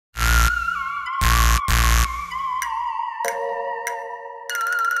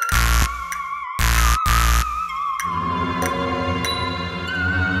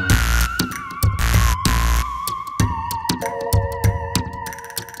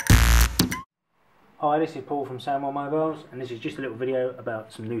Hi, this is Paul from Samuel Mobiles, and this is just a little video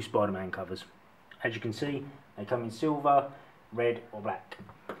about some new Spider-Man covers. As you can see, they come in silver, red or black.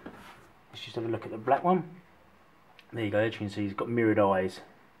 Let's just have a look at the black one. There you go, as you can see, he's got mirrored eyes,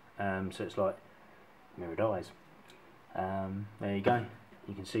 so it's like mirrored eyes. There you go,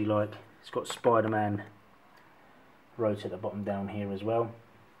 you can see like it's got Spider-Man wrote at the bottom down here as well,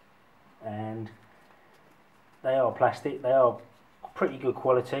 and they are plastic, they are pretty good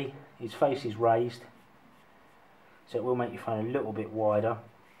quality. His face is raised, so it will make your phone a little bit wider,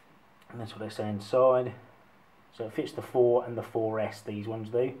 and that's what they say inside. So it fits the 4 and the 4S, these ones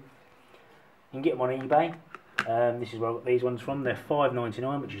do. You can get them on eBay. This is where I got these ones from. They're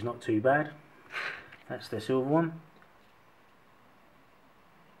 $5.99, which is not too bad. That's their silver one.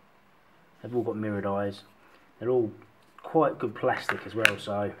 They've all got mirrored eyes. They're all quite good plastic as well,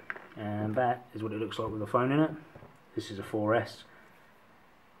 so, and that is what it looks like with the phone in it. This is a 4S.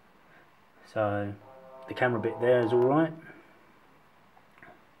 So the camera bit there is alright.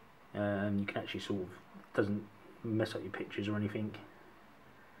 You can actually sort of, doesn't mess up your pictures or anything.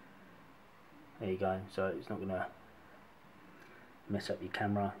 There you go, so it's not going to mess up your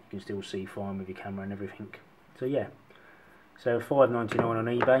camera. You can still see fine with your camera and everything. So yeah, so $5.99 on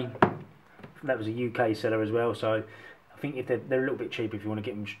eBay. That was a UK seller as well, so I think if they're a little bit cheap if you want to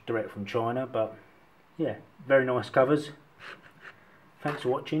get them direct from China, but yeah, very nice covers. Thanks for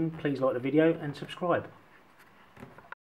watching, please like the video and subscribe.